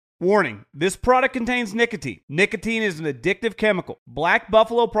Warning, this product contains nicotine. Nicotine is an addictive chemical. Black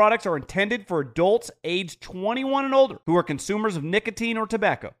Buffalo products are intended for adults aged 21 and older who are consumers of nicotine or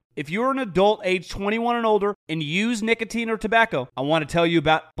tobacco. If you're an adult aged 21 and older and use nicotine or tobacco, I want to tell you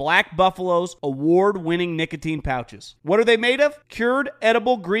about Black Buffalo's award-winning nicotine pouches. What are they made of? Cured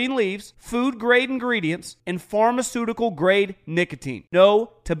edible green leaves, food-grade ingredients, and pharmaceutical-grade nicotine.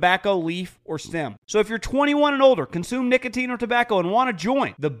 No tobacco leaf or stem. So if you're 21 and older, consume nicotine or tobacco, and want to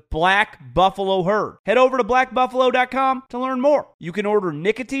join the Black Buffalo herd, head over to blackbuffalo.com to learn more. You can order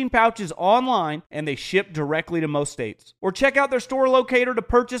nicotine pouches online, and they ship directly to most states. Or check out their store locator to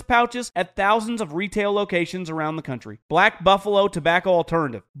purchase pouches at thousands of retail locations around the country. Black Buffalo Tobacco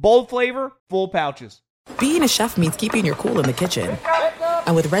Alternative. Bold flavor, full pouches. Being a chef means keeping your cool in the kitchen.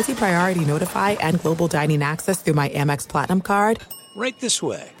 And with Resi Priority Notify and Global Dining Access through my Amex Platinum card, right this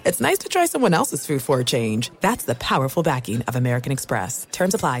way. It's nice to try someone else's food for a change. That's the powerful backing of American Express.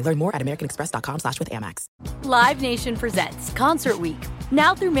 Terms apply. Learn more at americanexpress.com/withAmex. Live Nation presents Concert Week.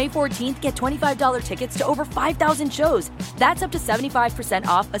 Now through May 14th, get $25 tickets to over 5,000 shows. That's up to 75%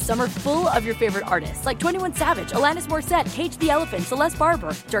 off a summer full of your favorite artists like 21 Savage, Alanis Morissette, Cage the Elephant, Celeste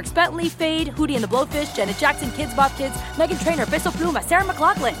Barber, Dierks Bentley, Fade, Hootie and the Blowfish, Janet Jackson, Kids Bop Kids, Meghan Trainor, Peso Pluma, Sarah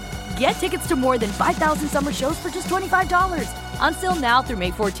McLachlan. Get tickets to more than 5,000 summer shows for just $25. On sale now through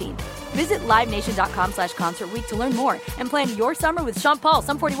May 14th. Visit LiveNation.com/Concert Week to learn more and plan your summer with Sean Paul,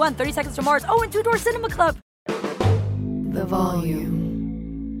 Sum 41, 30 Seconds to Mars, and Two Door Cinema Club. The volume.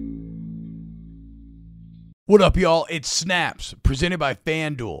 What up, y'all? It's Snaps, presented by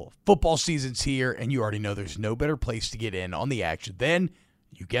FanDuel. Football season's here, and you already know there's no better place to get in on the action than,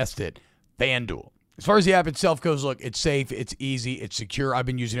 you guessed it, FanDuel. As far as the app itself goes, look, it's safe, it's easy, it's secure. I've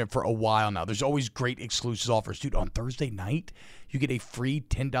been using it for a while now. There's always great exclusive offers. Dude, on Thursday night, you get a free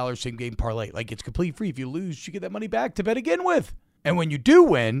 $10 same-game parlay. Like, it's completely free. If you lose, you get that money back to bet again with. And when you do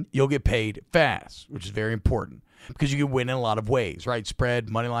win, you'll get paid fast, which is very important because you can win in a lot of ways, right? Spread,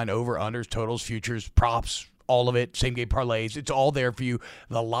 money line, over, unders, totals, futures, props, all of it, same-game parlays. It's all there for you.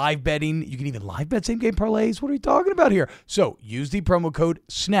 The live betting, you can even live bet same-game parlays. What are we talking about here? So use the promo code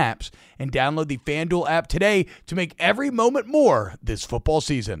SNAPS and download the FanDuel app today to make every moment more this football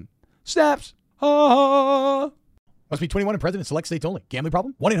season. Snaps. Must be 21 and present in select states only. Gambling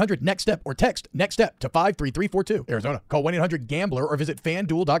problem? 1-800-NEXT-STEP or text NEXT-STEP to 53342. Arizona. Call 1-800-GAMBLER or visit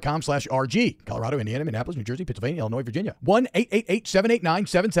FanDuel.com/RG. Colorado, Indiana, Minneapolis, New Jersey, Pennsylvania, Illinois, Virginia.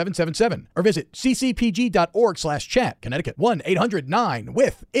 1-888-789-7777 or visit ccpg.org/chat. Connecticut.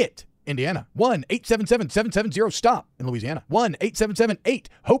 1-800-9-WITH-IT. Indiana. 1-877-770-STOP. In Louisiana.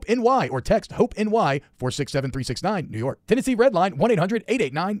 1-877-8-HOPE-NY or text HOPE-NY 467-369. New York. Tennessee Redline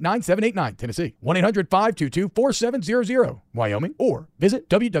 1-800-889-9789. Tennessee. 1-800-522-4700. Wyoming. Or visit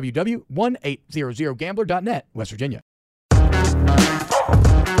www.1800gambler.net. West Virginia.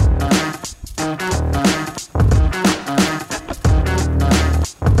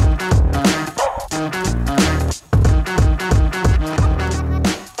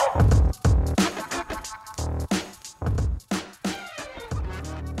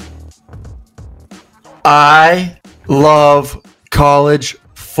 I love college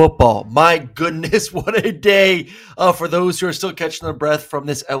football. My goodness, what a day for those who are still catching their breath from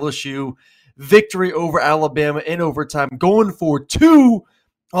this LSU victory over Alabama in overtime, going for 2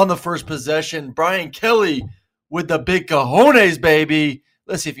 on the first possession. Brian Kelly with the big cojones, baby.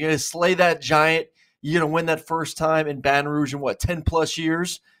 Listen, if you're going to slay that giant, you're going to win that first time in Baton Rouge in, 10-plus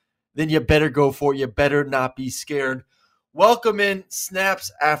years, then you better go for it. You better not be scared. Welcome in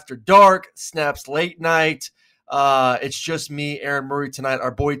Snaps After Dark, Snaps Late Night. It's just me, Aaron Murray, tonight.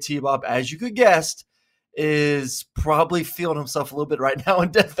 Our boy T-Bob, as you could guess, is probably feeling himself a little bit right now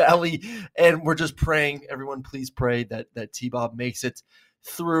in Death Valley, and we're just praying. Everyone, please pray that T-Bob makes it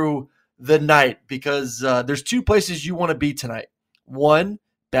through the night because there's 2 places you want to be tonight. 1,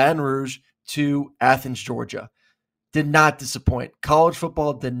 Baton Rouge. 2, Athens, Georgia. Did not disappoint. College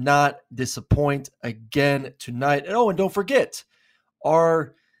football did not disappoint again tonight. And don't forget,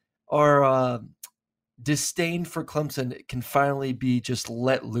 our disdain for Clemson can finally be just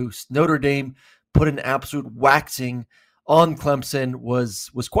let loose. Notre Dame put an absolute waxing on Clemson.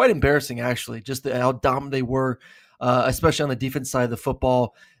 Was quite embarrassing, actually, just how dominant they were, especially on the defense side of the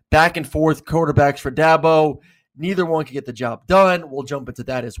football. Back and forth quarterbacks for Dabo. Neither one could get the job done. We'll jump into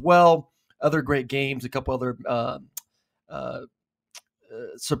that as well. Other great games, a couple other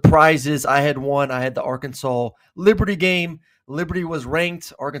surprises. I had one. I had the Arkansas Liberty game. Liberty was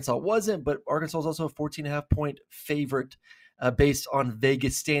ranked. Arkansas wasn't, but Arkansas was also a 14.5-point favorite based on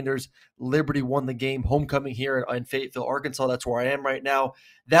Vegas standards. Liberty won the game. Homecoming here in Fayetteville, Arkansas. That's where I am right now.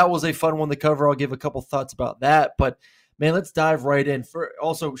 That was a fun one to cover. I'll give a couple thoughts about that. But, man, let's dive right in.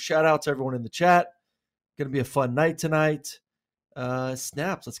 Also, shout out to everyone in the chat. Going to be a fun night tonight.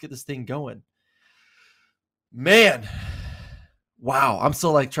 Snaps, let's get this thing going. Man, wow, I'm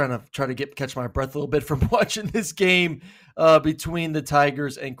still like trying to catch my breath a little bit from watching this game between the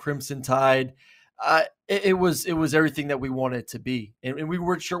Tigers and Crimson Tide. It was everything that we wanted it to be, and we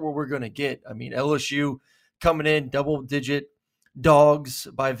weren't sure what we're going to get. I mean, LSU coming in double-digit dogs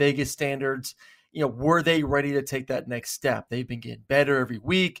by Vegas standards. Were they ready to take that next step? They've been getting better every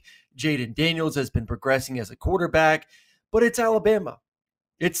week. Jaden Daniels has been progressing as a quarterback, but it's Alabama.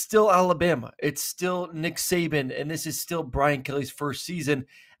 It's still Alabama. It's still Nick Saban, and this is still Brian Kelly's first season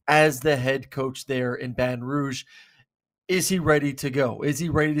as the head coach there in Baton Rouge. Is he ready to go? Is he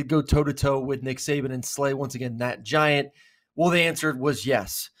ready to go toe-to-toe with Nick Saban and slay, once again, that giant? Well, the answer was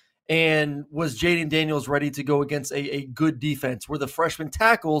yes. And was Jaden Daniels ready to go against a good defense? Were the freshman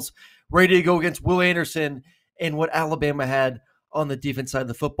tackles ready to go against Will Anderson and what Alabama had on the defense side of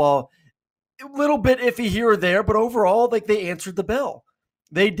the football? A little bit iffy here or there, but overall, they answered the bell.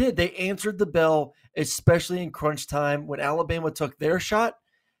 They did. They answered the bell, especially in crunch time. When Alabama took their shot,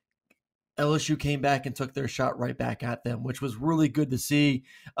 LSU came back and took their shot right back at them, which was really good to see.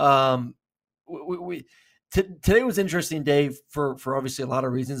 Today was an interesting day for obviously a lot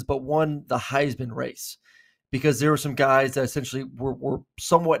of reasons, but one, the Heisman race, because there were some guys that essentially were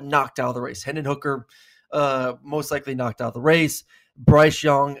somewhat knocked out of the race. Hendon Hooker most likely knocked out of the race. Bryce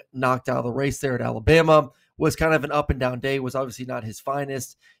Young knocked out of the race there at Alabama. Was kind of an up and down day, was obviously not his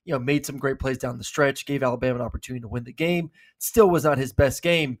finest, made some great plays down the stretch, gave Alabama an opportunity to win the game, still was not his best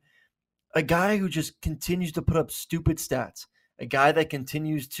game. A guy who just continues to put up stupid stats, a guy that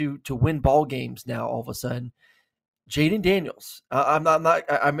continues to win ball games now all of a sudden, Jaden Daniels.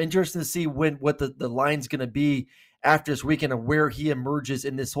 I'm interested to see what the line's going to be after this weekend and where he emerges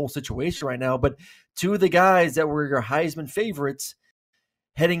in this whole situation right now. But two of the guys that were your Heisman favorites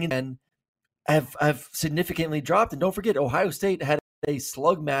heading in have significantly dropped. And don't forget, Ohio State had a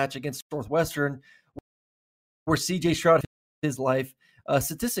slug match against Northwestern where C.J. Stroud his life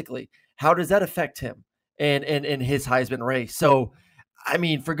statistically. How does that affect him and his Heisman race? So, I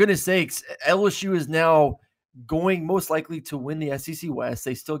mean, for goodness sakes, LSU is now going most likely to win the SEC West.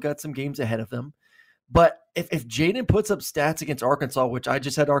 They still got some games ahead of them. But if Jaden puts up stats against Arkansas, which I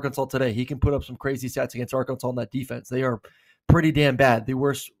just had Arkansas today, he can put up some crazy stats against Arkansas on that defense. They are pretty damn bad. The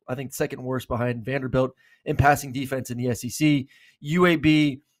worst, I think, second worst behind Vanderbilt in passing defense in the SEC.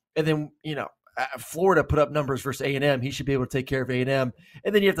 UAB, and then, Florida put up numbers versus A&M. He should be able to take care of A&M.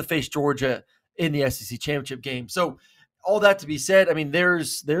 And then you have to face Georgia in the SEC championship game. So all that to be said, I mean,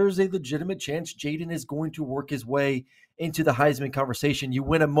 there's a legitimate chance Jaden is going to work his way into the Heisman conversation. You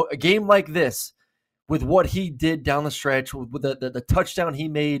win a game like this with what he did down the stretch, with the touchdown he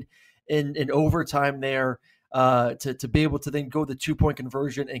made in overtime there, to be able to then go the 2-point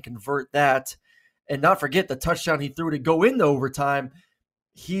conversion and convert that, and not forget the touchdown he threw to go into overtime.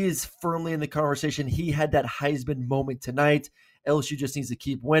 He is firmly in the conversation. He had that Heisman moment tonight. LSU just needs to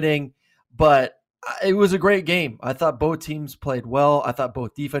keep winning. But it was a great game. I thought both teams played well. I thought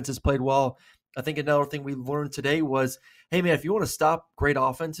both defenses played well. I think another thing we learned today was, hey, man, if you want to stop great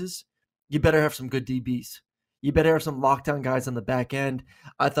offenses, you better have some good DBs. You better have some lockdown guys on the back end.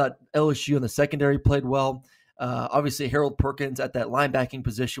 I thought LSU in the secondary played well. Obviously, Harold Perkins at that linebacking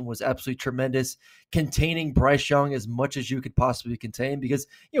position was absolutely tremendous, containing Bryce Young as much as you could possibly contain, because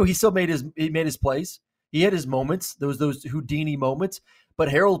he still made his plays. He had his moments, those Houdini moments. But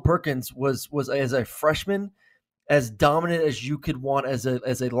Harold Perkins was as a freshman as dominant as you could want as a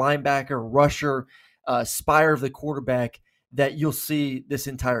linebacker, rusher, spire of the quarterback that you'll see this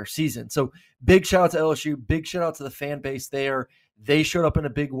entire season. So big shout out to LSU, big shout out to the fan base there. They showed up in a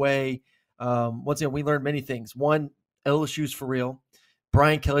big way. Once again, we learned many things. One, LSU's for real.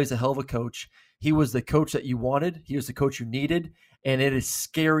 Brian Kelly's a hell of a coach. He was the coach that you wanted. He was the coach you needed. And it is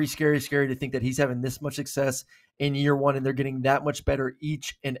scary, scary, scary to think that he's having this much success in year one, and they're getting that much better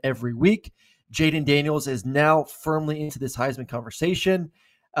each and every week. Jaden Daniels is now firmly into this Heisman conversation.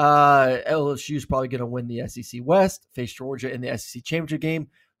 LSU is probably going to win the SEC West, face Georgia in the SEC championship game.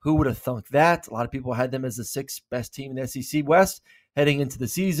 Who would have thunk that? A lot of people had them as the sixth best team in the SEC West heading into the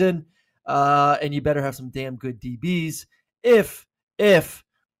season. And you better have some damn good DBs if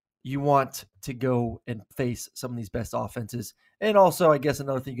you want to go and face some of these best offenses. And also, I guess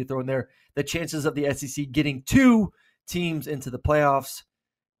another thing you could throw in there, the chances of the SEC getting two teams into the playoffs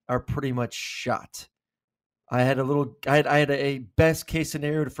are pretty much shot. I had a best case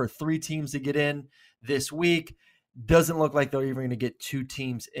scenario for 3 teams to get in this week. Doesn't look like they're even going to get 2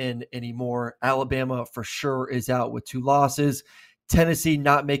 teams in anymore. Alabama for sure is out with 2 losses. Tennessee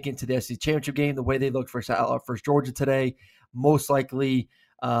not making it to the SEC championship game the way they looked for Georgia today. Most likely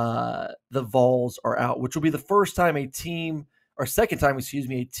the Vols are out, which will be the first time a team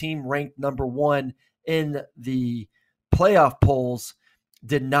ranked number one in the playoff polls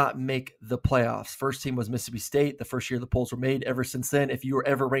did not make the playoffs. First team was Mississippi State, the first year the polls were made. Ever since then, if you were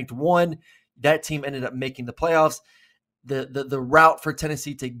ever ranked one, that team ended up making the playoffs. The route for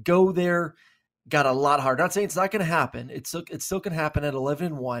Tennessee to go there got a lot harder. Not saying it's not going to happen. It still can happen at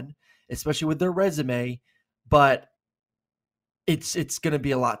 11-1, especially with their resume, but it's going to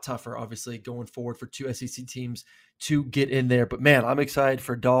be a lot tougher, obviously, going forward for two SEC teams to get in there. But man, I'm excited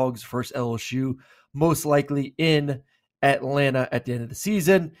for Dogs versus LSU, most likely in Atlanta at the end of the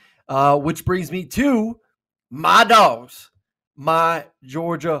season, which brings me to my Dogs, my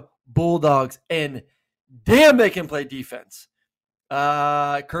Georgia Bulldogs, and damn, they can play defense.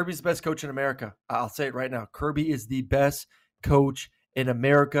 Kirby's the best coach in America. I'll say it right now. Kirby is the best coach in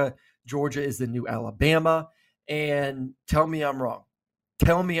America. Georgia is the new Alabama. And tell me I'm wrong.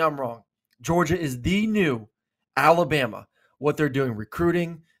 Tell me I'm wrong. Georgia is the new Alabama. What they're doing,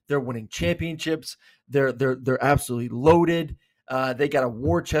 recruiting, they're winning championships. They're absolutely loaded. They got a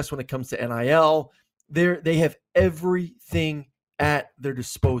war chest when it comes to NIL. They have everything at their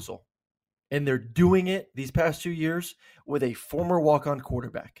disposal. And they're doing it these past 2 years with a former walk-on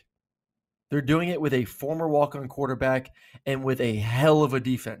quarterback. They're doing it with a former walk-on quarterback and with a hell of a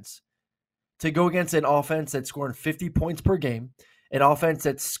defense. To go against an offense that's scoring 50 points per game, an offense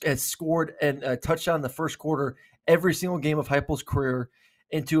that has scored a touchdown in the first quarter every single game of Heupel's career,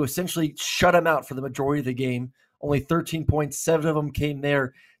 and to essentially shut him out for the majority of the game. Only 13 points, 7 of them came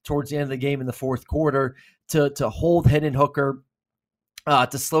there towards the end of the game in the fourth quarter, to hold Hendon Hooker,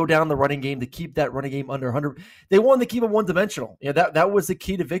 to slow down the running game, to keep that running game under 100. They wanted to keep it one-dimensional. That was the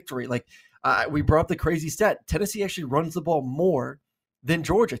key to victory. We brought up the crazy stat. Tennessee actually runs the ball more than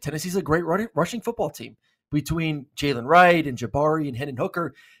Georgia. Tennessee's a great rushing football team. Between Jalen Wright and Jabari and Hendon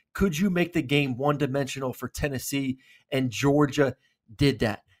Hooker, could you make the game one-dimensional for Tennessee? And Georgia did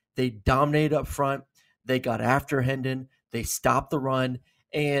that. They dominated up front. They got after Hendon. They stopped the run,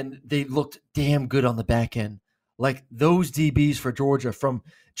 and they looked damn good on the back end. Like those DBs for Georgia, from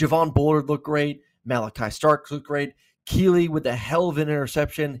Javon Bullard looked great. Malachi Stark looked great. Keeley with a hell of an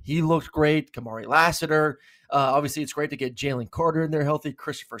interception. He looked great. Kamari Lassiter. Obviously, it's great to get Jalen Carter in there healthy.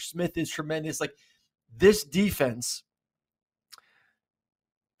 Christopher Smith is tremendous. Like this defense,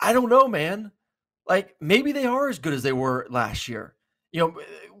 I don't know, man. Like maybe they are as good as they were last year.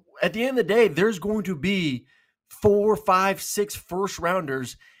 At the end of the day, there's going to be 4, 5, 6 first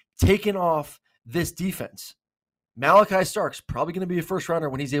rounders taking off this defense. Malachi Stark's probably going to be a first rounder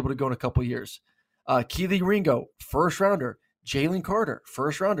when he's able to go in a couple years. Keely Ringo, first rounder. Jalen Carter,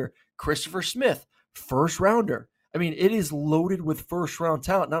 first rounder. Christopher Smith, first rounder. I mean, it is loaded with first round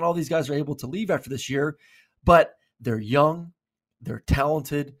talent. Not all these guys are able to leave after this year, but they're young, they're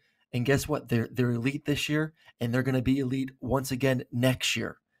talented, and guess what? They're elite this year, and they're going to be elite once again next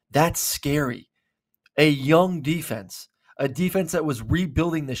year. That's scary. A young defense, a defense that was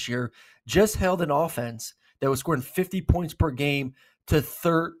rebuilding this year, just held an offense that was scoring 50 points per game to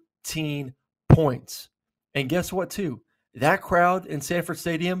 13 points. And guess what, too? That crowd in Sanford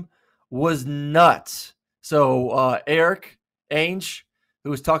Stadium was nuts. So Eric Ainge, who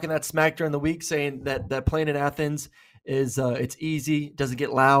was talking that smack during the week, saying that playing in Athens is it's easy, doesn't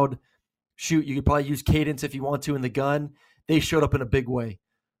get loud. Shoot, you could probably use cadence if you want to in the gun. They showed up in a big way.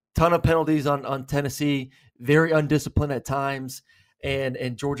 Ton of penalties on Tennessee, very undisciplined at times,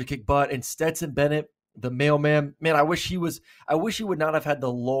 and Georgia kicked butt. And Stetson Bennett, the mailman, man, I wish he would not have had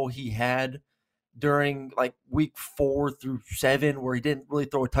the lull he had during like week 4 through 7, where he didn't really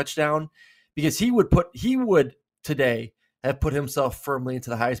throw a touchdown, because he would today have put himself firmly into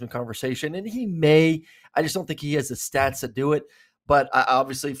the Heisman conversation, and he may. I just don't think he has the stats to do it. But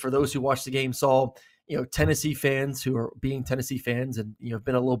obviously, for those who watched the game, saw Tennessee fans who are being Tennessee fans, and have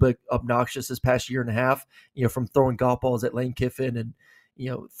been a little bit obnoxious this past year and a half, from throwing golf balls at Lane Kiffin and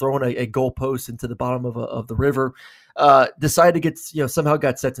throwing a goalpost into the bottom of the river, decided to get somehow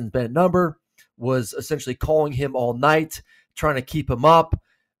got Stetson Bennett's number, was essentially calling him all night, trying to keep him up.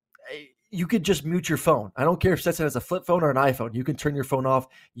 You could just mute your phone. I don't care if Stetson has a flip phone or an iPhone. You can turn your phone off.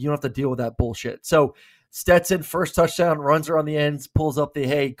 You don't have to deal with that bullshit. So Stetson, first touchdown, runs around the ends, pulls up the,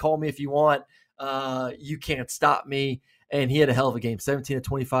 hey, call me if you want. You can't stop me. And he had a hell of a game, 17 of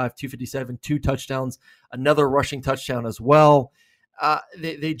 25, 257, 2 touchdowns, another rushing touchdown as well.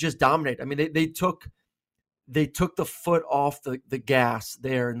 They just dominate. I mean, they took the foot off the gas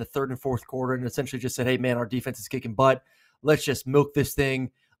there in the third and fourth quarter, and essentially just said, hey, man, our defense is kicking butt. Let's just milk this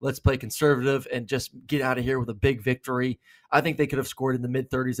thing. let's play conservative and just get out of here with a big victory. I think they could have scored in the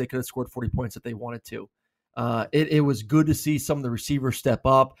mid-30s. They could have scored 40 points if they wanted to. It was good to see some of the receivers step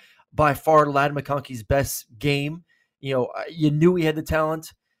up. By far, Ladd McConkey's best game. You knew he had the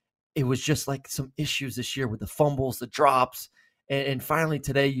talent. It was just like some issues this year with the fumbles, the drops. And finally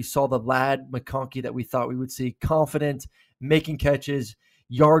today, you saw the Ladd McConkey that we thought we would see, confident, making catches,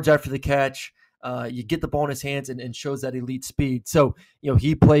 yards after the catch. You get the ball in his hands and shows that elite speed. So,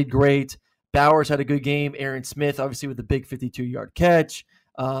 he played great. Bowers had a good game. Aaron Smith, obviously, with the big 52-yard catch.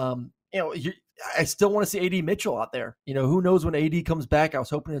 I still want to see AD Mitchell out there. Who knows when AD comes back? I was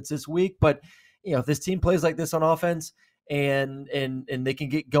hoping it's this week. But, if this team plays like this on offense and they can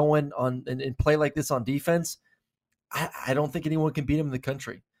get going on and play like this on defense, I don't think anyone can beat them in the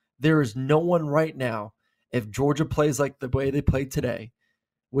country. There is no one right now, if Georgia plays like the way they played today,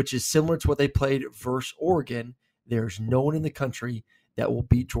 which is similar to what they played versus Oregon, there's no one in the country that will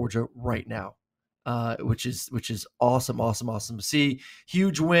beat Georgia right now, which is awesome to see.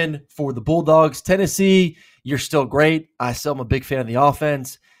 Huge win for the Bulldogs. Tennessee, you're still great. I still am a big fan of the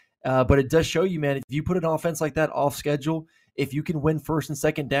offense, but it does show you, man, if you put an offense like that off schedule, if you can win first and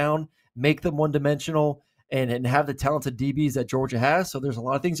second down, make them one-dimensional, and have the talented DBs that Georgia has. So there's a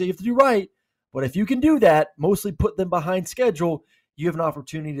lot of things that you have to do right. But if you can do that, mostly put them behind schedule, you have an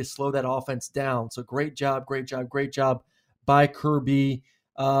opportunity to slow that offense down. So great job by Kirby.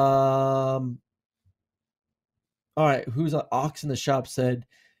 All right, who's on Ox in the shop said,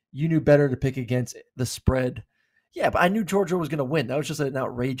 you knew better to pick against the spread. Yeah, but I knew Georgia was going to win. That was just an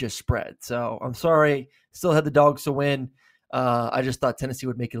outrageous spread. So I'm sorry. Still had the Dogs to win. I just thought Tennessee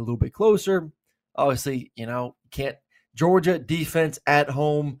would make it a little bit closer. Obviously, can't. Georgia defense at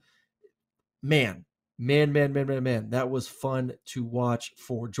home. Man. That was fun to watch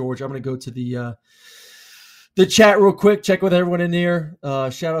for Georgia. I'm going to go to the chat real quick, check with everyone in here.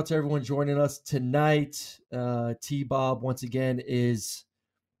 Shout out to everyone joining us tonight. T-Bob, once again, is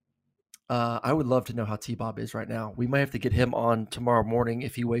I would love to know how T-Bob is right now. We might have to get him on tomorrow morning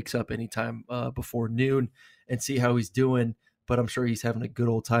if he wakes up anytime before noon and see how he's doing. But I'm sure he's having a good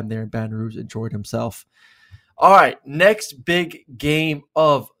old time there in Baton Rouge, enjoyed himself. All right, next big game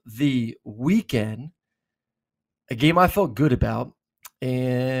of the weekend, a game I felt good about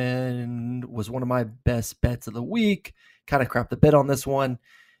and was one of my best bets of the week. Kind of crapped the bet on this one.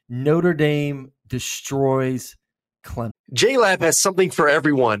 Notre Dame destroys Clemson. JLab has something for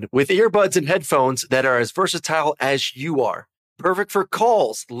everyone with earbuds and headphones that are as versatile as you are. Perfect for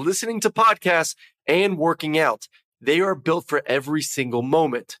calls, listening to podcasts, and working out. They are built for every single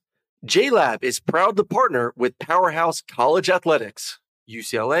moment. JLab is proud to partner with Powerhouse College Athletics,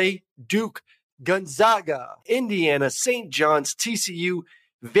 UCLA, Duke, Gonzaga, Indiana, St. John's, TCU,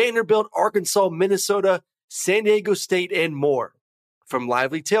 Vanderbilt, Arkansas, Minnesota, San Diego State, and more. From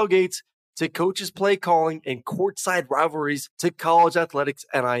lively tailgates to coaches' play calling and courtside rivalries to college athletics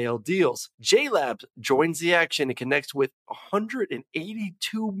NIL deals, JLab joins the action and connects with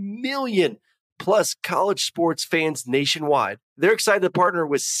 182 million plus college sports fans nationwide. They're excited to partner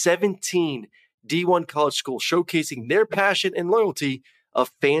with 17 D1 college schools, showcasing their passion and loyalty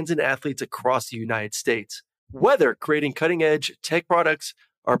of fans and athletes across the United States. Whether creating cutting-edge tech products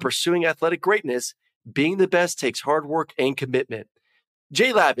or pursuing athletic greatness, being the best takes hard work and commitment.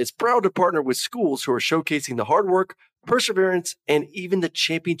 JLab is proud to partner with schools who are showcasing the hard work, perseverance, and even the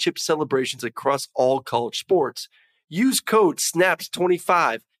championship celebrations across all college sports. Use code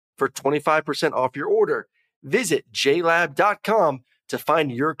SNAPS25 for 25% off your order. Visit JLab.com to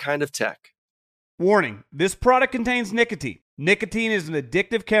find your kind of tech. Warning, this product contains nicotine. Nicotine is an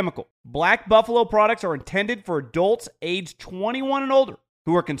addictive chemical. Black Buffalo products are intended for adults aged 21 and older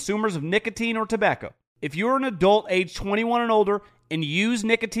who are consumers of nicotine or tobacco. If you're an adult aged 21 and older and use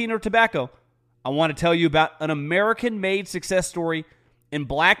nicotine or tobacco, I want to tell you about an American-made success story in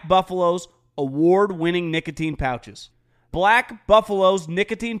Black Buffalo's award-winning nicotine pouches. Black Buffalo's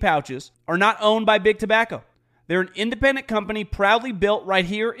nicotine pouches are not owned by Big Tobacco. They're an independent company proudly built right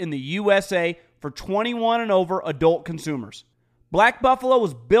here in the USA for 21 and over adult consumers. Black Buffalo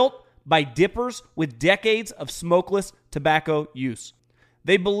was built by dippers with decades of smokeless tobacco use.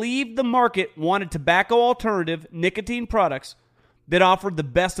 They believed the market wanted tobacco alternative nicotine products that offered the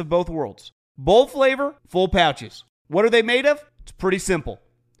best of both worlds. Bold flavor, full pouches. What are they made of? It's pretty simple.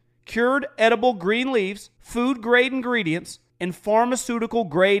 Cured edible green leaves, food-grade ingredients, and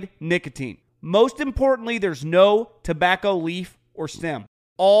pharmaceutical-grade nicotine. Most importantly, there's no tobacco leaf or stem.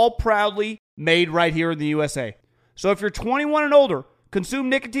 All proudly made right here in the USA. So if you're 21 and older, consume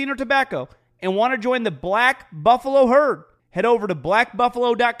nicotine or tobacco, and want to join the Black Buffalo herd, head over to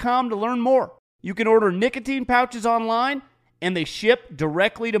blackbuffalo.com to learn more. You can order nicotine pouches online and they ship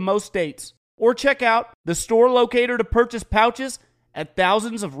directly to most states. Or check out the store locator to purchase pouches at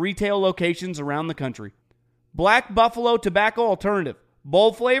thousands of retail locations around the country. Black Buffalo Tobacco Alternative.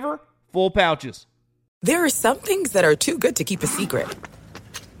 Bold flavor, full pouches. There are some things that are too good to keep a secret.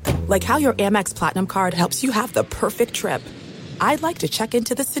 Like how your Amex Platinum card helps you have the perfect trip. I'd like to check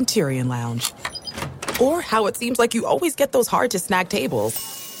into the Centurion Lounge. Or how it seems like you always get those hard-to-snag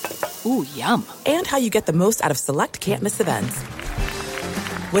tables. Ooh, yum. And how you get the most out of select can't-miss events.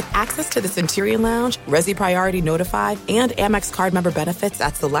 With access to the Centurion Lounge, Resi Priority Notify, and Amex card member benefits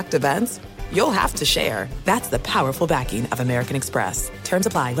at select events, you'll have to share. That's the powerful backing of American Express. Terms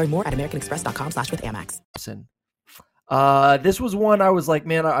apply. Learn more at americanexpress.com/withAmex. This was one I was like,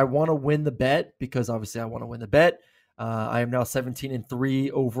 man, I want to win the bet because obviously I want to win the bet. I am now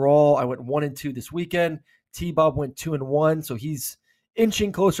 17-3 overall. I went 1-2 this weekend. T-Bob went 2-1, so he's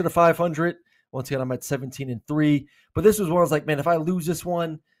inching closer to 500. Once again, I'm at 17-3. But this was one I was like, man, if I lose this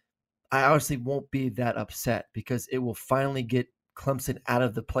one, I honestly won't be that upset because it will finally get Clemson out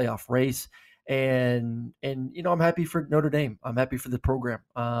of the playoff race. And you know, I'm happy for Notre Dame. I'm happy for the program.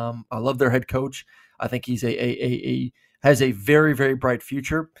 I love their head coach. I think he's has a very, very bright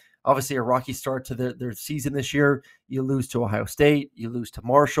future. Obviously, a rocky start to their season this year. You lose to Ohio State. You lose to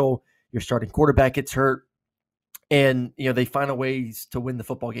Marshall. Your starting quarterback gets hurt. And, you know, they find a ways to win the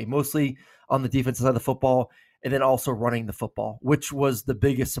football game, mostly on the defensive side of the football, and then also running the football, which was the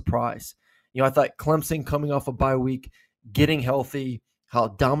biggest surprise. You know, I thought Clemson coming off a bye week, getting healthy, how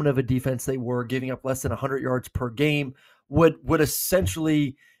dominant of a defense they were, giving up less than 100 yards per game, would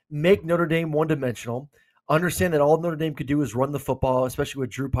essentially make Notre Dame one-dimensional, understand that all Notre Dame could do is run the football, especially with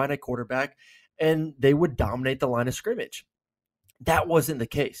Drew Pine at quarterback, and they would dominate the line of scrimmage. That wasn't the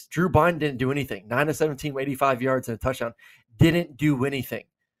case. Drew Pine didn't do anything. 9 of 17, 85 yards and a touchdown. Didn't do anything.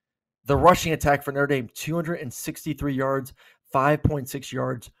 The rushing attack for Notre Dame, 263 yards, 5.6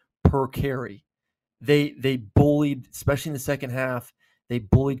 yards per carry. They bullied, especially in the second half, they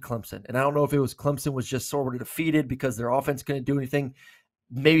bullied Clemson. And I don't know if it was Clemson was just sort of defeated because their offense couldn't do anything.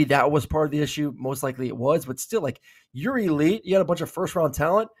 Maybe that was part of the issue. Most likely it was. But still, like, you're elite. You got a bunch of first-round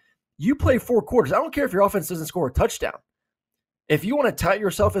talent. You play 4 quarters. I don't care if your offense doesn't score a touchdown. If you want to tout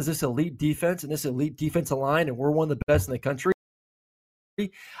yourself as this elite defense and this elite defensive line and we're one of the best in the country, you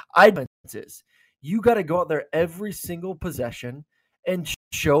got to go out there every single possession and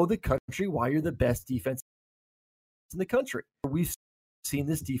show the country why you're the best defense in the country. We've seen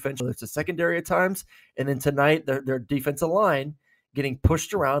this defense, whether it's a secondary at times, and then tonight their defensive line getting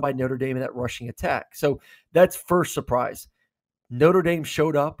pushed around by Notre Dame in that rushing attack. So that's first surprise. Notre Dame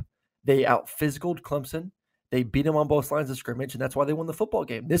showed up. They out-physicaled Clemson. They beat them on both lines of scrimmage, and that's why they won the football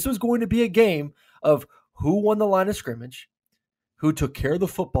game. This was going to be a game of who won the line of scrimmage, who took care of the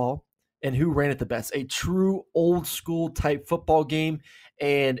football, and who ran it the best. A true old-school type football game,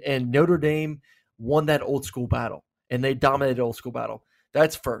 and Notre Dame won that old-school battle, and they dominated the old-school battle.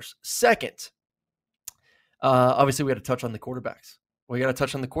 That's first. Second, obviously we got to touch on the quarterbacks.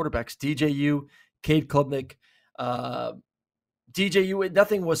 DJU, Cade Klubnik, DJU,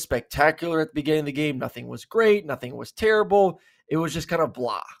 nothing was spectacular at the beginning of the game. Nothing was great. Nothing was terrible. It was just kind of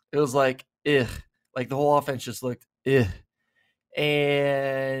blah. It was like, ugh. Like the whole offense just looked, ugh.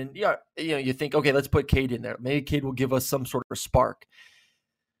 And, yeah, you know, you think, okay, let's put Cade in there. Maybe Cade will give us some sort of spark.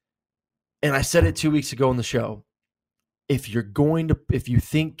 And I said it 2 weeks ago on the show. If you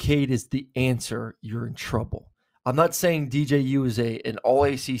think Cade is the answer, you're in trouble. I'm not saying DJU is an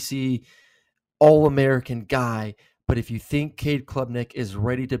all-ACC, all-American guy, but if you think Cade Klubnik is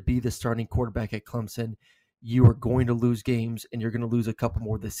ready to be the starting quarterback at Clemson, you are going to lose games, and you're going to lose a couple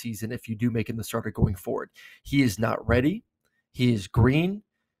more this season if you do make him the starter going forward. He is not ready. He is green,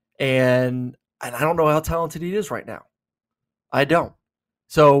 and I don't know how talented he is right now. I don't.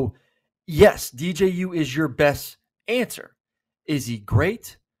 So, yes, DJU is your best answer. Is he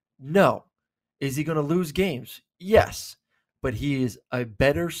great? No. Is he going to lose games? Yes. But he is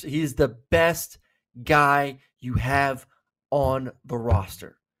the best guy you have on the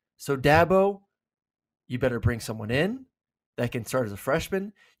roster. So Dabo, you better bring someone in that can start as a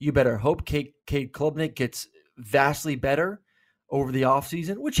freshman. You better hope Cade Klubnik gets vastly better over the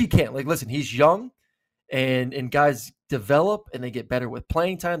offseason, which he can't. Like, listen, he's young, and guys develop, and they get better with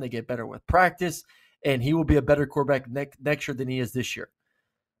playing time. They get better with practice, and he will be a better quarterback next year than he is this year.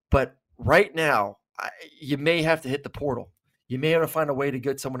 But right now, you may have to hit the portal. You may have to find a way to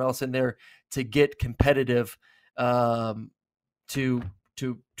get someone else in there to get competitive, to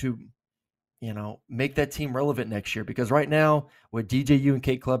make that team relevant next year. Because right now, with DJU and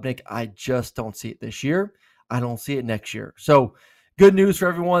Cade Klubnik, I just don't see it this year. I don't see it next year. So good news for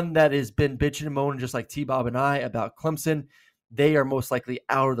everyone that has been bitching and moaning just like T-Bob and I about Clemson. they are most likely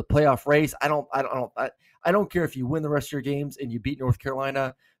out of the playoff race. I don't care if you win the rest of your games and you beat North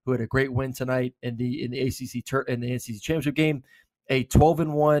Carolina, who had a great win tonight in the ACC championship game. A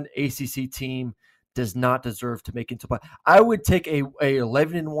 12-1 ACC team does not deserve to make into play. I would take a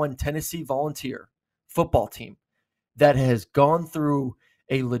 11-1 Tennessee Volunteer football team that has gone through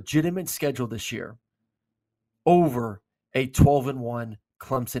a legitimate schedule this year over a 12-1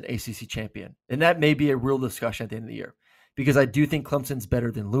 Clemson ACC champion. And that may be a real discussion at the end of the year, because I do think Clemson's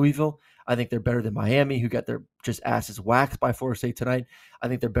better than Louisville. I think they're better than Miami, who got their just asses waxed by Florida State tonight. I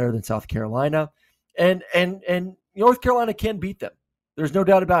think they're better than South Carolina. And North Carolina can beat them. There's no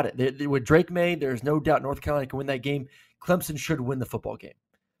doubt about it. With Drake May, there's no doubt North Carolina can win that game. Clemson should win the football game.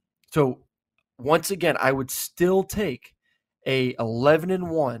 So once again, I would still take a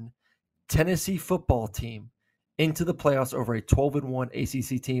 11-1 Tennessee football team into the playoffs over a 12-1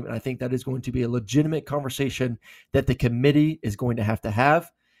 ACC team, and I think that is going to be a legitimate conversation that the committee is going to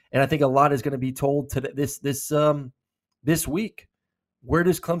have. And I think a lot is going to be told to this week. Where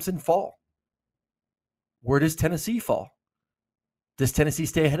does Clemson fall? Where does Tennessee fall? Does Tennessee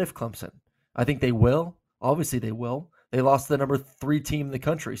stay ahead of Clemson? I think they will. Obviously, they will. They lost to the number 3 team in the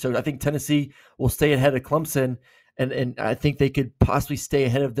country, so I think Tennessee will stay ahead of Clemson, and I think they could possibly stay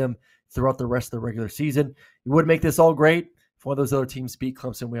ahead of them throughout the rest of the regular season. It would make this all great. If one of those other teams beat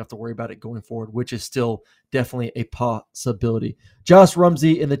Clemson, we have to worry about it going forward, which is still definitely a possibility. Josh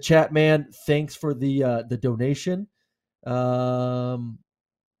Rumsey in the chat, man, thanks for the donation.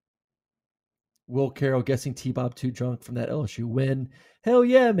 Will Carroll guessing T-Bob too drunk from that LSU win. Hell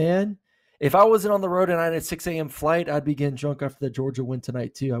yeah, man. If I wasn't on the road and I had a 6 a.m. flight, I'd be getting drunk after the Georgia win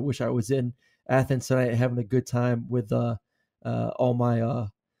tonight too. I wish I was in Athens tonight having a good time with all my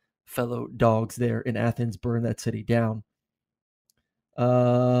fellow dogs there in Athens, burn that city down.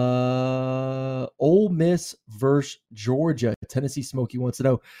 Ole Miss versus Georgia. Tennessee Smokey wants to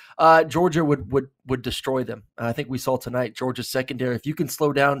know. Georgia would destroy them. I think we saw tonight Georgia's secondary. If you can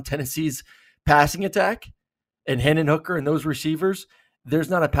slow down Tennessee's passing attack and Hendon Hooker and those receivers, there's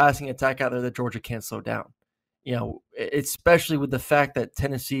not a passing attack out there that Georgia can't slow down. You know, especially with the fact that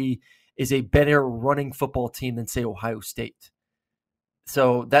Tennessee is a better running football team than, say, Ohio State.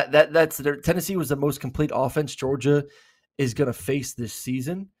 So that's Tennessee was the most complete offense Georgia is going to face this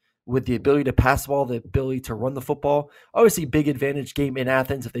season, with the ability to pass the ball, the ability to run the football. Obviously, big advantage game in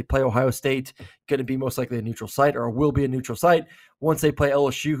Athens. If they play Ohio State, going to be most likely a neutral site, or will be a neutral site. Once they play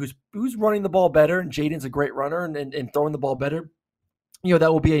LSU, who's running the ball better, and Jaden's a great runner and throwing the ball better, you know,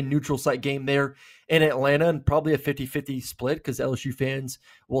 that will be a neutral site game there in Atlanta, and probably a 50-50 split, because LSU fans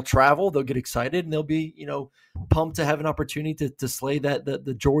will travel. They'll get excited, and they'll be, you know, pumped to have an opportunity to slay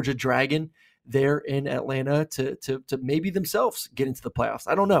the Georgia Dragon there in Atlanta to maybe themselves get into the playoffs.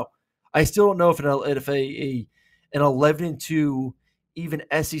 I don't know. I still don't know if an 11-2 even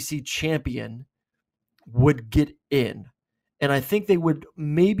SEC champion would get in. And I think they would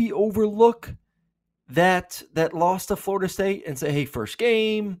maybe overlook that loss to Florida State and say, hey, first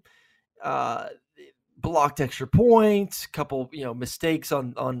game, blocked extra points, couple, you know, mistakes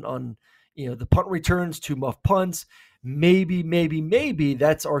on you know, the punt returns, 2 muff punts. Maybe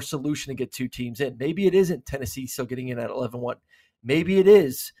that's our solution to get 2 teams in. Maybe it isn't Tennessee still getting in at 11-1. Maybe it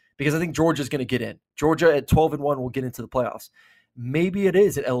is, because I think Georgia's going to get in. Georgia at 12-1 will get into the playoffs. Maybe it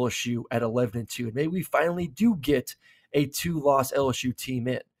is at LSU at 11-2. And maybe we finally do get a 2-loss LSU team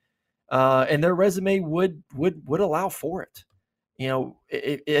in. And their resume would allow for it. You know,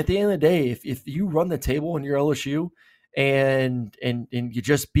 at the end of the day, if you run the table in your LSU and you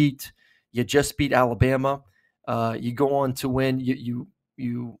just beat Alabama, you go on to win.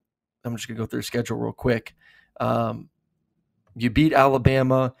 I'm just gonna go through the schedule real quick. You beat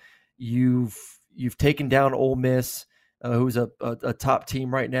Alabama. You've taken down Ole Miss, who's a top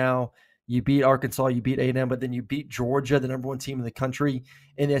team right now. You beat Arkansas. You beat A&M, but then you beat Georgia, the number 1 team in the country,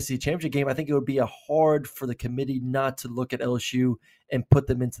 in the SEC championship game. I think it would be hard for the committee not to look at LSU and put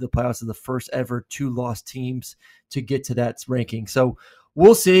them into the playoffs as the first ever 2-loss teams to get to that ranking. So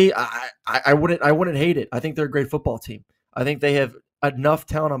we'll see. I wouldn't hate it. I think they're a great football team. I think they have enough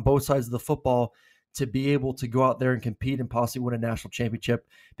talent on both sides of the football to be able to go out there and compete and possibly win a national championship.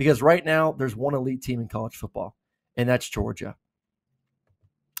 Because right now there's one elite team in college football, and that's Georgia.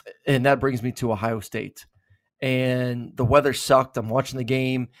 And that brings me to Ohio State. And the weather sucked. I'm watching the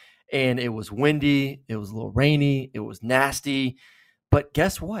game, and it was windy. It was a little rainy. It was nasty. But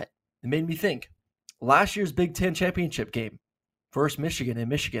guess what? It made me think. Last year's Big Ten championship game versus Michigan in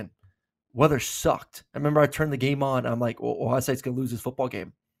Michigan, weather sucked. I remember I turned the game on. I'm like, well, Ohio State's going to lose this football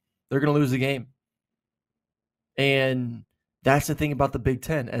game. They're going to lose the game. And that's the thing about the Big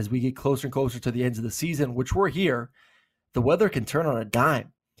Ten. As we get closer and closer to the ends of the season, which we're here, the weather can turn on a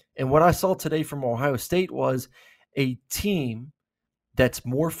dime. And what I saw today from Ohio State was a team that's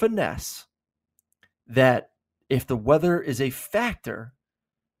more finesse, that if the weather is a factor,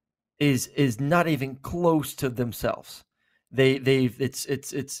 is not even close to themselves. They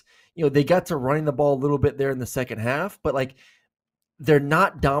got to running the ball a little bit there in the second half, but like they're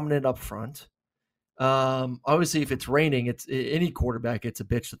not dominant up front. Obviously, if it's raining, it's any quarterback, it's a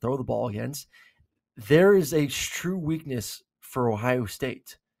bitch to throw the ball against. There is a true weakness for Ohio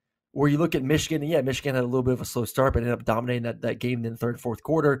State, where you look at Michigan, and yeah, Michigan had a little bit of a slow start, but ended up dominating that game in the third, fourth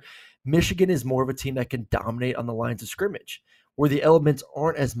quarter. Michigan is more of a team that can dominate on the lines of scrimmage, where the elements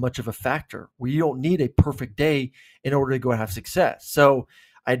aren't as much of a factor, where you don't need a perfect day in order to go and have success. So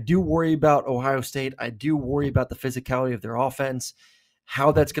I do worry about Ohio State. I do worry about the physicality of their offense,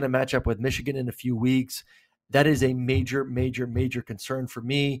 how that's going to match up with Michigan in a few weeks. That is a major, major, major concern for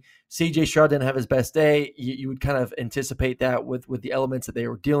me. CJ Stroud didn't have his best day. You would kind of anticipate that with the elements that they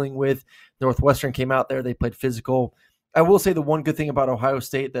were dealing with. Northwestern came out there. They played physical. I will say the one good thing about Ohio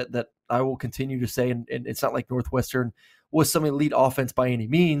State that I will continue to say, and it's not like Northwestern was some elite offense by any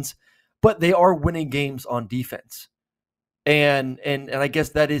means, but they are winning games on defense. And I guess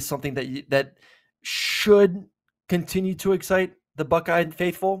that is something that should continue to excite the Buckeye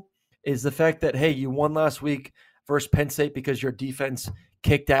faithful, is the fact that, hey, you won last week versus Penn State because your defense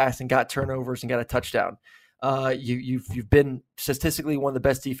kicked ass and got turnovers and got a touchdown. You've been statistically one of the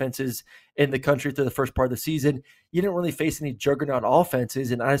best defenses in the country through the first part of the season. You didn't really face any juggernaut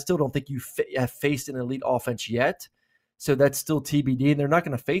offenses, and I still don't think you have faced an elite offense yet. So that's still TBD, and they're not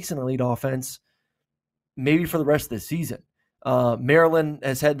going to face an elite offense maybe for the rest of the season. Maryland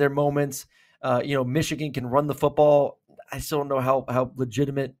has had their moments. Michigan can run the football. I still don't know how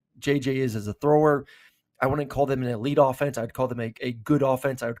legitimate JJ is as a thrower. I wouldn't call them an elite offense. I'd call them a good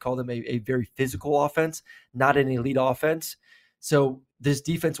offense. I would call them a very physical offense, not an elite offense. So this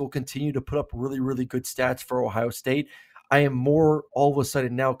defense will continue to put up really, really good stats for Ohio State. I am more all of a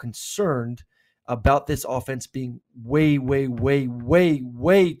sudden now concerned about this offense being way, way, way, way,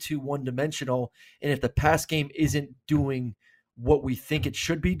 way too one-dimensional. And if the pass game isn't doing what we think it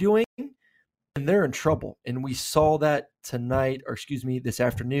should be doing, and they're in trouble. And we saw that this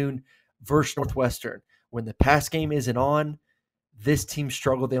afternoon versus Northwestern. When the pass game isn't on, this team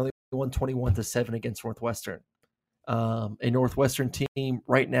struggled. They only won 21-7 against Northwestern. A Northwestern team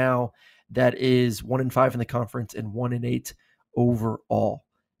right now that is 1-5 in the conference and 1-8 overall.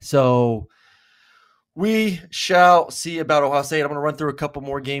 So we shall see about Ohio State. I'm going to run through a couple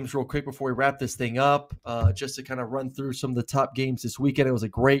more games real quick before we wrap this thing up, just to kind of run through some of the top games this weekend. It was a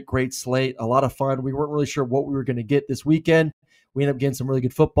great, great slate, a lot of fun. We weren't really sure what we were going to get this weekend. We ended up getting some really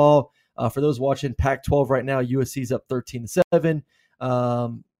good football. For those watching Pac-12 right now, USC's up 13-7.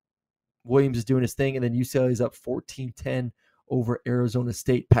 Williams is doing his thing, and then UCLA is up 14-10 over Arizona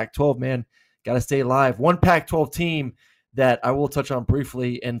State. Pac-12, man, got to stay alive. One Pac-12 team that I will touch on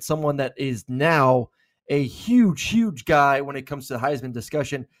briefly, and someone that is now a huge, huge guy when it comes to the Heisman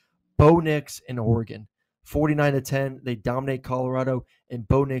discussion, Bo Nix in Oregon. 49-10, they dominate Colorado, and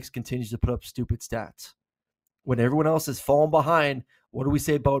Bo Nix continues to put up stupid stats. When everyone else is falling behind, what do we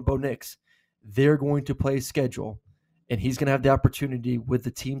say about Bo Nix? They're going to play schedule, and he's going to have the opportunity with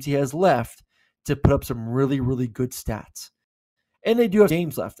the teams he has left to put up some really, really good stats. And they do have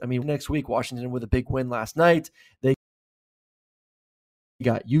games left. I mean, next week, Washington with a big win last night. They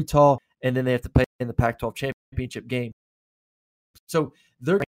got Utah, and then they have to play in the Pac-12 championship game. So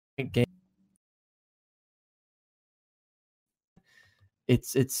they're game.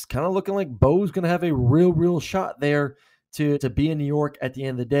 It's kind of looking like Bo's going to have a real shot there to be in New York at the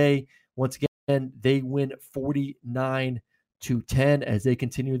end of the day. Once again, they win 49-10 as they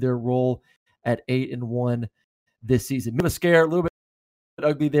continue their roll at 8-1 this season. Bit of a scare, a little bit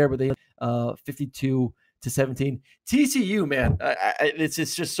ugly there, but they 52-17. TCU, man, it's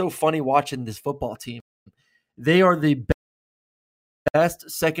just so funny watching this football team. They are the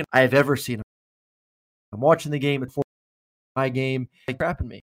best second I have ever seen. I'm watching the game at my game. They're crapping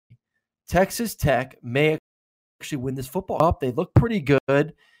me. Texas Tech may actually win this football up. They look pretty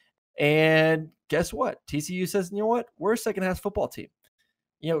good. And guess what? TCU says, you know what? We're a second half football team.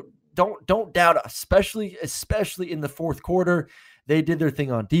 Don't doubt us, especially in the fourth quarter. They did their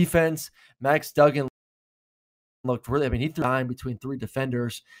thing on defense. Max Duggan looked really, he threw time between three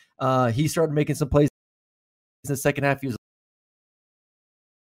defenders. He started making some plays in the second half. He was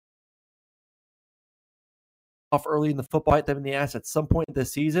off early in the football, hit them in the ass at some point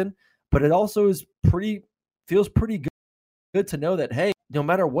this season. But it also feels pretty good to know that, hey, no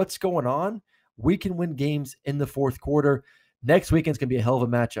matter what's going on, we can win games in the fourth quarter. Next weekend's going to be a hell of a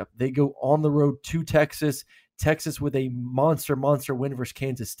matchup. They go on the road to Texas. Texas with a monster win versus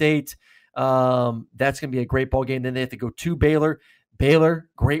Kansas State. That's going to be a great ball game. Then they have to go to Baylor. Baylor,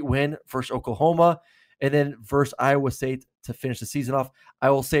 great win versus Oklahoma. And then versus Iowa State to finish the season off. I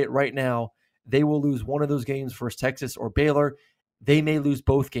will say it right now. They will lose one of those games versus Texas or Baylor. They may lose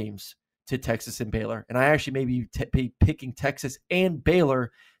both games to Texas and Baylor. And I actually may be picking Texas and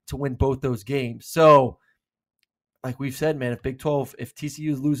Baylor to win both those games. So, like we've said, man, if Big 12, if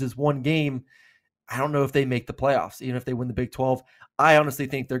TCU loses one game, I don't know if they make the playoffs, even if they win the Big 12. I honestly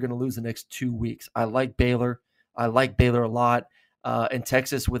think they're going to lose the next 2 weeks. I like Baylor. I like Baylor a lot. And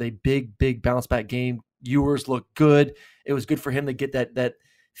Texas with a big bounce back game. Ewers looked good. It was good for him to get that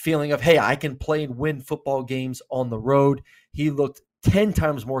feeling of, hey, I can play and win football games on the road. He looked 10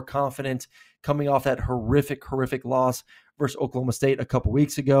 times more confident coming off that horrific loss versus Oklahoma State a couple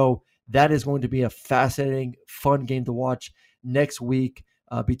weeks ago. That is going to be a fascinating, fun game to watch next week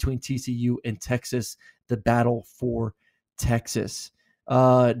between TCU and Texas, the battle for Texas.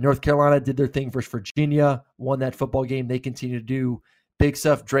 North Carolina did their thing versus Virginia, won that football game. They continue to do big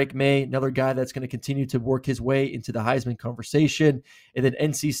stuff. Drake May, another guy that's going to continue to work his way into the Heisman conversation. And then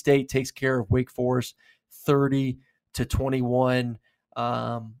NC State takes care of Wake Forest 30-21.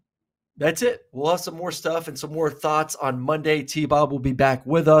 That's it. We'll have some more stuff and some more thoughts on Monday. T-Bob will be back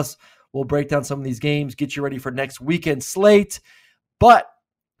with us. We'll break down some of these games, get you ready for next weekend slate. But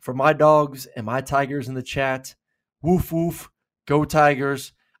for my dogs and my Tigers in the chat, woof, woof, go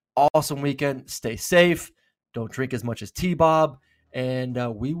Tigers. Awesome weekend. Stay safe. Don't drink as much as T-Bob. And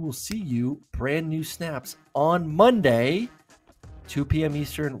we will see you brand new snaps on Monday, 2 p.m.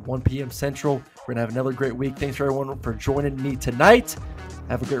 Eastern, 1 p.m. Central. We're going to have another great week. Thanks for everyone for joining me tonight.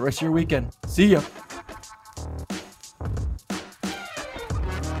 Have a great rest of your weekend. See ya.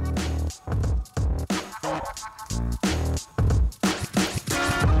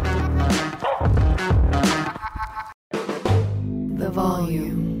 The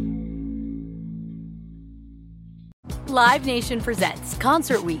Volume. Live Nation presents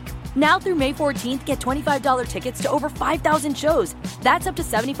Concert Week. Now through May 14th, get $25 tickets to over 5,000 shows. That's up to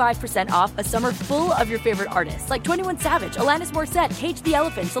 75% off a summer full of your favorite artists like 21 Savage, Alanis Morissette, Cage the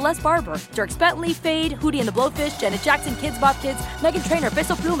Elephant, Celeste Barber, Dierks Bentley, Fade, Hootie and the Blowfish, Janet Jackson, Kidz Bop Kids, Meghan Trainor,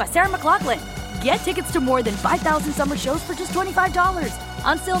 Bissell Pluma, Sarah McLachlan. Get tickets to more than 5,000 summer shows for just $25.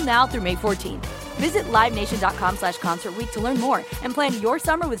 Until now through May 14th. Visit LiveNation.com/Concert Week to learn more and plan your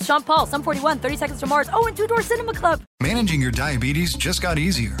summer with Sean Paul, Sum 41, 30 Seconds to Mars, and Two Door Cinema Club. Managing your diabetes just got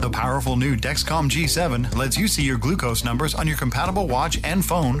easier. The powerful new Dexcom G7 lets you see your glucose numbers on your compatible watch and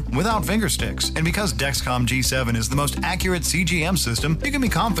phone without finger sticks. And because Dexcom G7 is the most accurate CGM system, you can be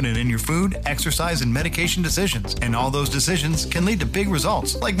confident in your food, exercise, and medication decisions. And all those decisions can lead to big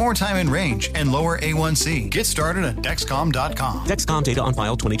results, like more time in range and lower A1C. Get started at Dexcom.com. Dexcom data on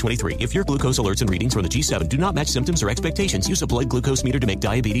file 2023. If your glucose alerts and readings from the G7 do not match symptoms or expectations, use a blood glucose meter to make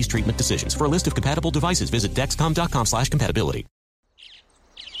diabetes treatment decisions. For a list of compatible devices, visit Dexcom.com/compatibility.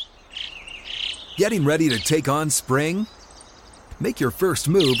 Getting ready to take on spring? Make your first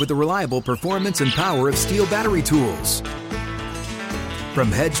move with the reliable performance and power of Steel battery tools.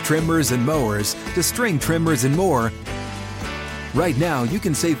 From hedge trimmers and mowers to string trimmers and more, right now you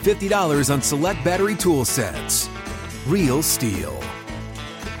can save $50 on select battery tool sets. Real Steel.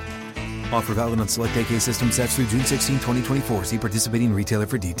 Offer valid on select AK system sets through June 16, 2024. See participating retailer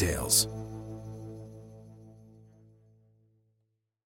for details.